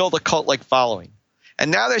 and they build a cult-like following.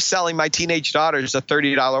 And now they're selling my teenage daughters a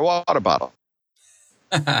 $30 water bottle.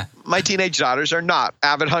 My teenage daughters are not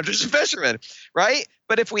avid hunters and fishermen, right?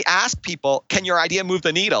 But if we ask people, can your idea move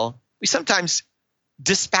the needle? We sometimes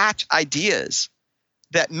dispatch ideas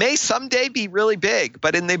that may someday be really big,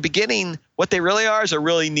 but in the beginning, what they really are is a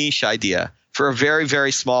really niche idea for a very,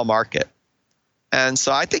 very small market. And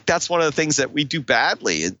so I think that's one of the things that we do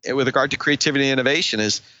badly with regard to creativity and innovation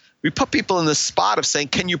is we put people in the spot of saying,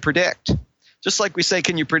 can you predict? Just like we say,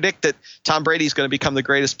 can you predict that Tom Brady is going to become the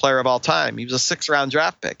greatest player of all time? He was a 6th-round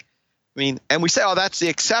draft pick. And we say, oh, that's the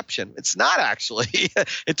exception. It's not actually.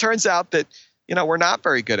 It turns out that, we're not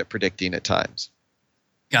very good at predicting at times.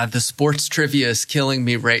 God, the sports trivia is killing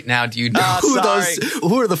me right now. Do you know who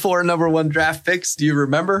are the 4 number 1 draft picks? Do you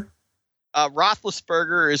remember?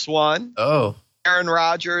 Roethlisberger is one. Oh. Aaron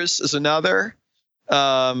Rodgers is another.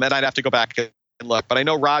 And I'd have to go back and look. But I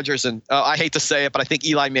know Rodgers and I hate to say it, but I think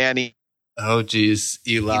Eli Manning. Oh, geez.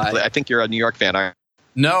 Eli. I think you're a New York fan, aren't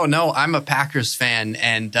you? No, I'm a Packers fan.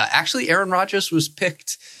 And actually, Aaron Rodgers was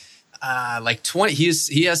picked like 20.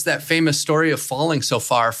 He has that famous story of falling so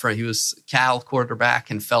far. He was Cal quarterback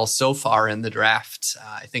and fell so far in the draft,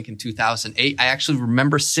 I think in 2008. I actually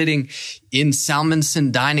remember sitting in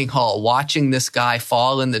Salmonson Dining Hall watching this guy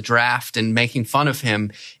fall in the draft and making fun of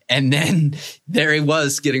him. And then there he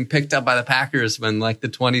was getting picked up by the Packers when like the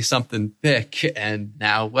 20-something pick. And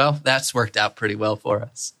now, well, that's worked out pretty well for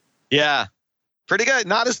us. Yeah, pretty good.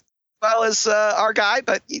 Not as well as our guy,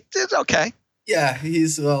 but he did okay. Yeah,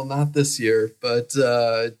 not this year, but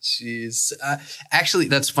geez. Actually,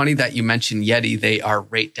 that's funny that you mentioned Yeti. They are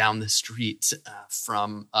right down the street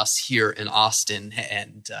from us here in Austin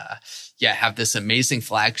and have this amazing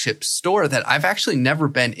flagship store that I've actually never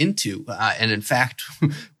been into. And in fact,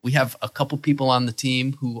 we have a couple people on the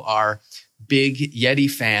team who are big Yeti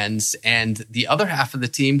fans, and the other half of the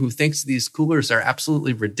team who thinks these coolers are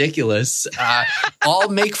absolutely ridiculous, all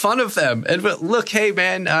make fun of them. And look, hey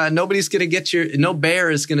man, nobody's going to get no bear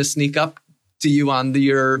is going to sneak up to you on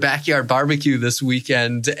your backyard barbecue this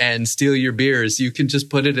weekend and steal your beers. You can just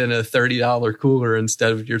put it in a $30 cooler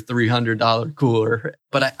instead of your $300 cooler.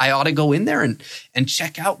 But I ought to go in there and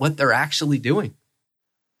check out what they're actually doing.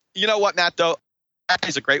 You know what, Matt, though? That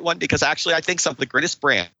is a great one because actually I think some of the greatest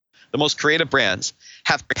brands, the most creative brands,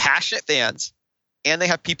 have passionate fans and they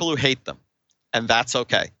have people who hate them. And that's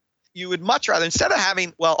okay. You would much rather, instead of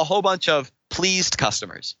having, a whole bunch of pleased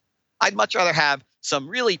customers, I'd much rather have some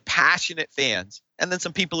really passionate fans and then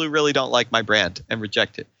some people who really don't like my brand and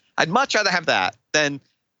reject it. I'd much rather have that than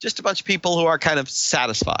just a bunch of people who are kind of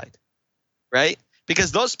satisfied, right?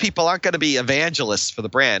 Because those people aren't going to be evangelists for the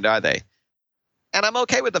brand, are they? And I'm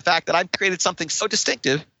okay with the fact that I've created something so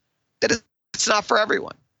distinctive that it's not for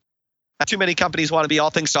everyone. Too many companies want to be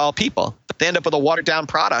all things to all people, but they end up with a watered down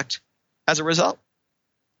product as a result.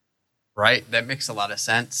 Right. That makes a lot of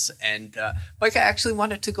sense. And Mike, I actually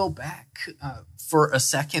wanted to go back for a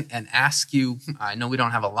second and ask you, I know we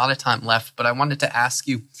don't have a lot of time left, but I wanted to ask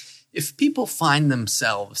you if people find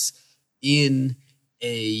themselves in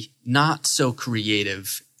a not so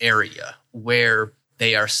creative area where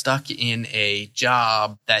they are stuck in a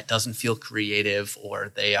job that doesn't feel creative,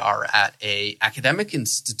 or they are at a academic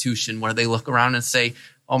institution where they look around and say,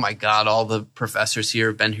 oh my God, all the professors here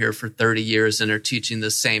have been here for 30 years and are teaching the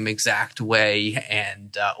same exact way.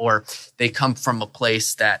 And, or they come from a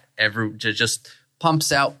place that just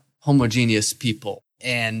pumps out homogeneous people.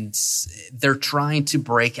 And they're trying to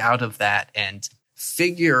break out of that and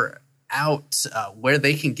figure out where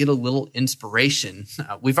they can get a little inspiration.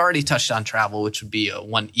 We've already touched on travel, which would be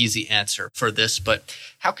one easy answer for this, but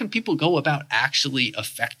how can people go about actually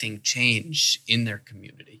affecting change in their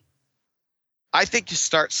community? I think you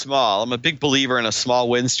start small. I'm a big believer in a small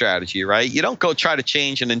win strategy, right? You don't go try to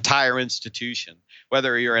change an entire institution,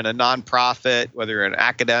 whether you're in a nonprofit, whether you're in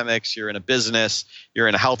academics, you're in a business, you're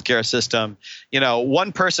in a healthcare system.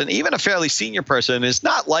 One person, even a fairly senior person, is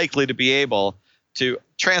not likely to be able to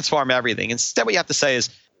transform everything. Instead, what you have to say is,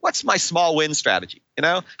 what's my small win strategy?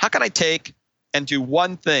 How can I take and do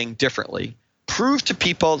one thing differently, prove to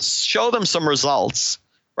people, show them some results,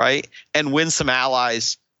 right? And win some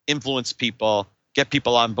allies, influence people, get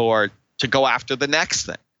people on board to go after the next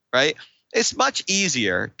thing, right? It's much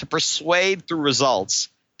easier to persuade through results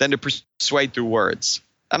than to persuade through words.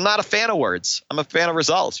 I'm not a fan of words. I'm a fan of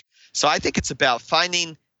results. So I think it's about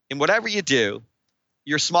finding, in whatever you do,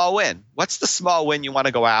 your small win. What's the small win you want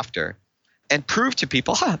to go after? And prove to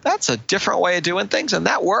people, that's a different way of doing things, and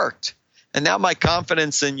that worked. And now my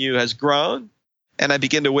confidence in you has grown, and I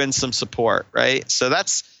begin to win some support, right? So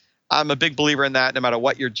I'm a big believer in that, no matter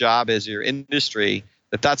what your job is, your industry,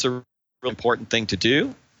 that's a really important thing to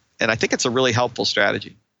do. And I think it's a really helpful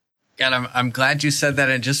strategy. God, I'm glad you said that.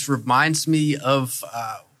 It just reminds me of,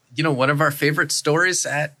 one of our favorite stories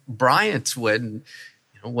at Bryant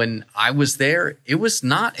when I was there. It was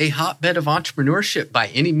not a hotbed of entrepreneurship by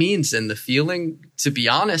any means. And the feeling, to be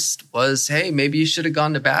honest, was, hey, maybe you should have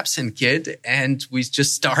gone to Babson, kid. And we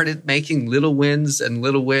just started making little wins and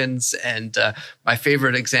little wins. And my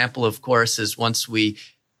favorite example, of course, is once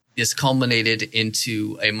this culminated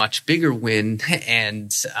into a much bigger win,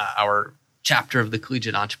 and our chapter of the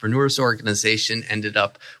Collegiate Entrepreneurs Organization ended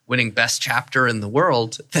up winning best chapter in the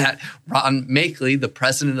world, that Ron Makeley, the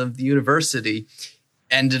president of the university,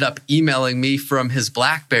 ended up emailing me from his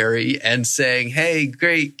BlackBerry and saying, hey,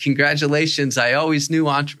 great, congratulations. I always knew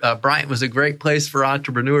Bryant was a great place for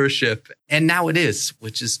entrepreneurship. And now it is,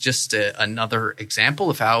 which is just another example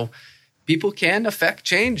of how people can affect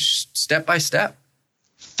change step by step.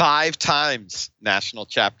 5 times National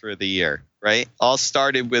Chapter of the Year, right? All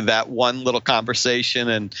started with that one little conversation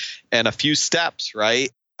and a few steps,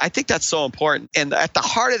 right? I think that's so important. And at the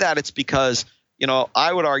heart of that, it's because,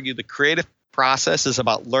 I would argue the creative process is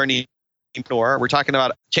about learning. We're talking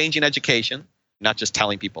about changing education, not just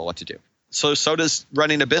telling people what to do. So does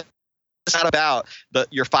running a business. It's not about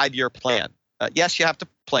your 5-year plan. Yes, you have to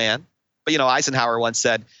plan. But, Eisenhower once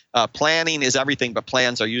said, planning is everything, but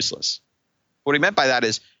plans are useless. What he meant by that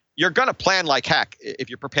is you're going to plan like heck if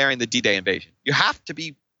you're preparing the D-Day invasion. You have to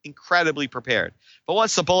be incredibly prepared. But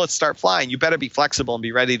once the bullets start flying, you better be flexible and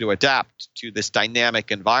be ready to adapt to this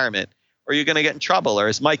dynamic environment, or you're going to get in trouble. Or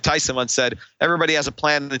as Mike Tyson once said, everybody has a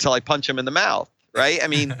plan until I punch him in the mouth, right? I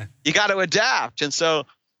mean, you got to adapt. And so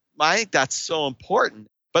I think that's so important.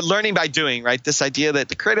 But learning by doing, right? This idea that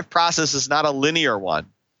the creative process is not a linear one.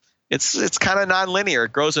 It's kind of nonlinear.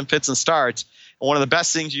 It grows and fits and starts. And one of the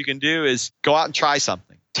best things you can do is go out and try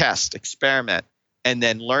something, test, experiment, and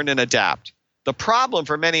then learn and adapt. The problem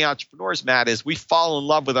for many entrepreneurs, Matt, is we fall in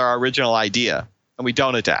love with our original idea and we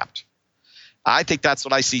don't adapt. I think that's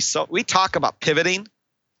what I see. So we talk about pivoting.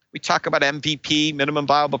 We talk about MVP, minimum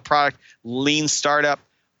viable product, lean startup.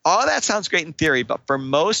 All that sounds great in theory, but for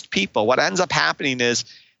most people, what ends up happening is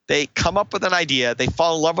they come up with an idea, they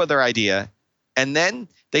fall in love with their idea, and then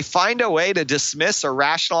they find a way to dismiss or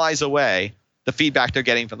rationalize away the feedback they're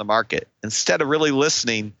getting from the market instead of really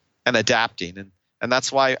listening and adapting. And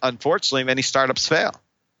that's why, unfortunately, many startups fail.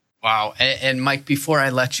 Wow. And Mike, before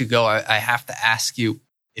I let you go, I have to ask you,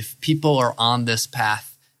 if people are on this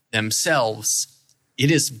path themselves,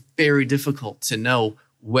 it is very difficult to know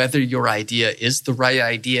whether your idea is the right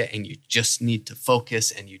idea, and you just need to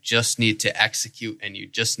focus and you just need to execute and you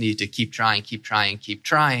just need to keep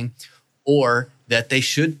trying, or that they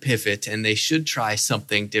should pivot and they should try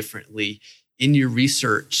something differently. In your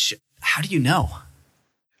research, how do you know?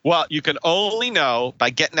 Well, you can only know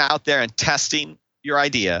by getting out there and testing your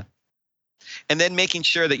idea, and then making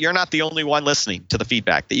sure that you're not the only one listening to the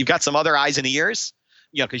feedback, that you've got some other eyes and ears,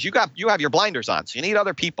 because you have your blinders on. So you need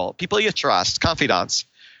other people you trust, confidants,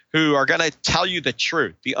 who are going to tell you the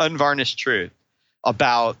truth, the unvarnished truth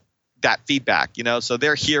about that feedback, so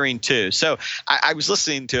they're hearing too. So I was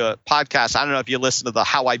listening to a podcast. I don't know if you listen to the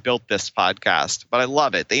How I Built This podcast, but I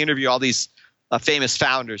love it. They interview all these famous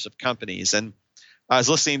founders of companies. And I was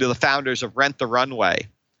listening to the founders of Rent the Runway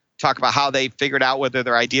talk about how they figured out whether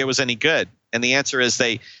their idea was any good. And the answer is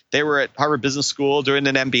they were at Harvard Business School doing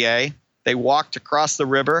an MBA. They walked across the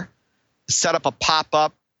river, set up a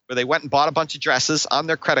pop-up where they went and bought a bunch of dresses on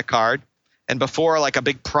their credit card. And before like a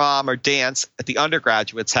big prom or dance that the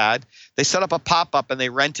undergraduates had, they set up a pop-up and they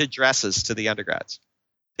rented dresses to the undergrads.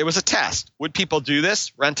 It was a test. Would people do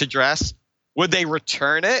this, rent a dress? Would they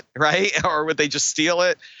return it, right? Or would they just steal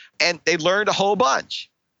it? And they learned a whole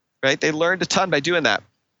bunch, right? They learned a ton by doing that.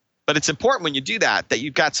 But it's important when you do that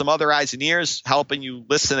you've got some other eyes and ears helping you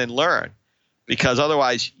listen and learn. Because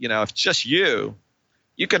otherwise, if it's just you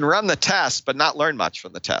can run the test but not learn much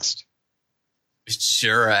from the test.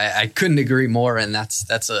 Sure. I couldn't agree more. And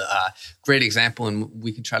that's a great example. And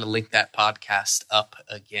we can try to link that podcast up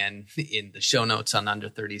again in the show notes on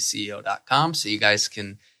under30ceo.com so you guys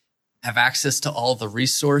can have access to all the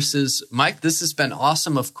resources. Mike, this has been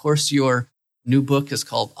awesome. Of course, your new book is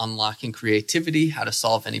called Unlocking Creativity, How to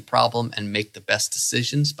Solve Any Problem and Make the Best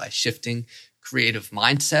Decisions by Shifting Creative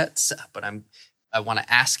Mindsets. But I want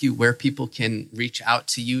to ask you where people can reach out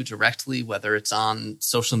to you directly, whether it's on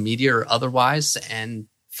social media or otherwise, and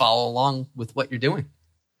follow along with what you're doing.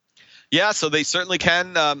 Yeah, so they certainly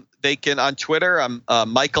can. They can on Twitter. I'm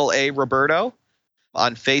Michael A. Roberto.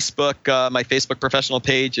 On Facebook, my Facebook professional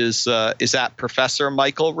page is at Professor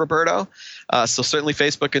Michael Roberto. So certainly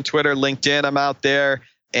Facebook and Twitter, LinkedIn, I'm out there.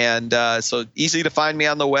 And so easy to find me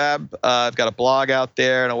on the web. I've got a blog out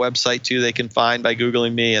there and a website too they can find by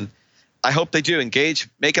Googling me. And I hope they do engage,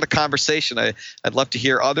 make it a conversation. I'd love to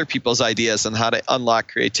hear other people's ideas on how to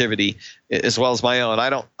unlock creativity as well as my own.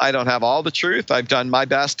 I don't have all the truth. I've done my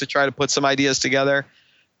best to try to put some ideas together,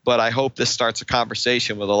 but I hope this starts a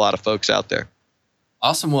conversation with a lot of folks out there.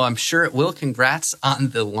 Awesome. Well, I'm sure it will. Congrats on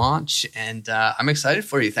the launch. And I'm excited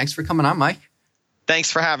for you. Thanks for coming on, Mike. Thanks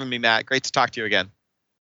for having me, Matt. Great to talk to you again.